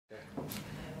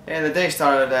Yeah, the day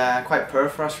started quite poor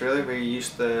for us really. We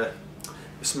used the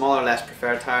smaller, less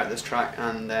preferred tyre at this track,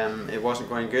 and it wasn't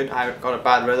going good. I got a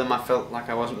bad rhythm. I felt like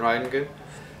I wasn't riding good.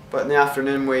 But in the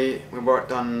afternoon we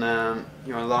worked on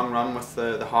you know, a long run with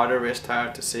the harder race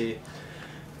tyre to see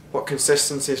what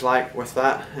consistency is like with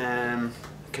that.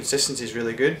 Consistency is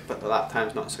really good, but the lap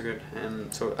time's not so good.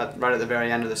 So right at the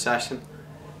very end of the session,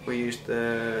 we used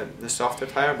the softer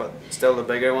tyre, but still the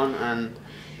bigger one, and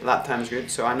the lap time's good.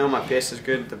 So I know my pace is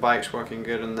good, the bike's working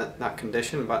good in that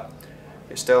condition, but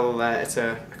it's still it's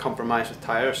a compromise with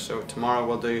tyres. So tomorrow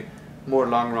we'll do more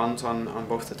long runs on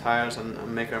both the tyres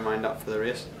and make our mind up for the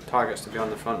race. Target's to be on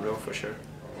the front row for sure.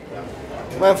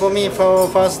 Well, for me, for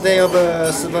first day of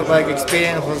the Superbike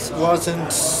experience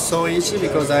wasn't so easy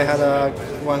because I had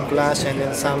one clash and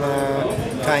then some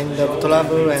kind of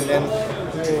trouble, and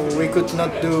then we could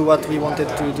not do what we wanted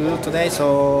to do today,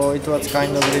 so it was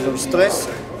kind of a little stress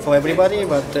for everybody,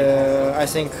 but I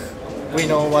think we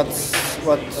know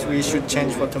what we should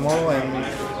change for tomorrow, and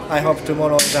I hope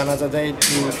tomorrow is another day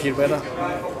to feel better.